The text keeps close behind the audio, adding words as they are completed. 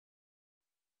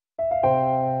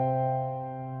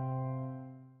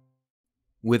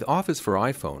With Office for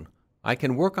iPhone, I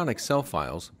can work on Excel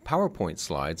files, PowerPoint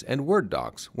slides, and Word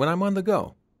docs when I'm on the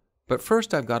go. But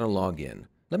first I've got to log in.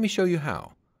 Let me show you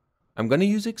how. I'm going to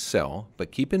use Excel,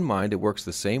 but keep in mind it works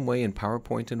the same way in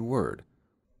PowerPoint and Word.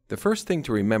 The first thing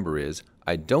to remember is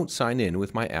I don't sign in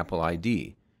with my Apple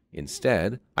ID.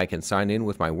 Instead, I can sign in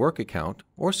with my work account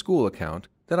or school account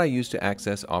that I use to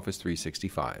access Office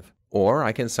 365. Or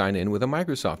I can sign in with a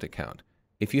Microsoft account.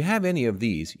 If you have any of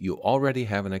these, you already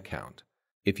have an account.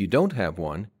 If you don't have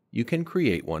one, you can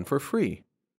create one for free.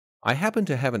 I happen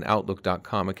to have an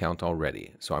Outlook.com account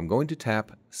already, so I'm going to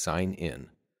tap Sign In.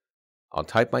 I'll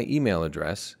type my email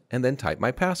address and then type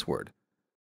my password.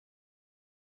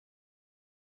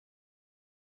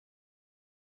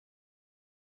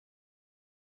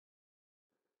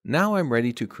 Now I'm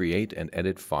ready to create and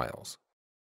edit files.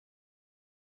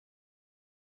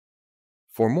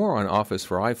 For more on Office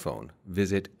for iPhone,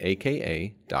 visit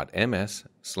aka.ms/Office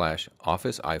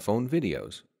iPhone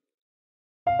videos.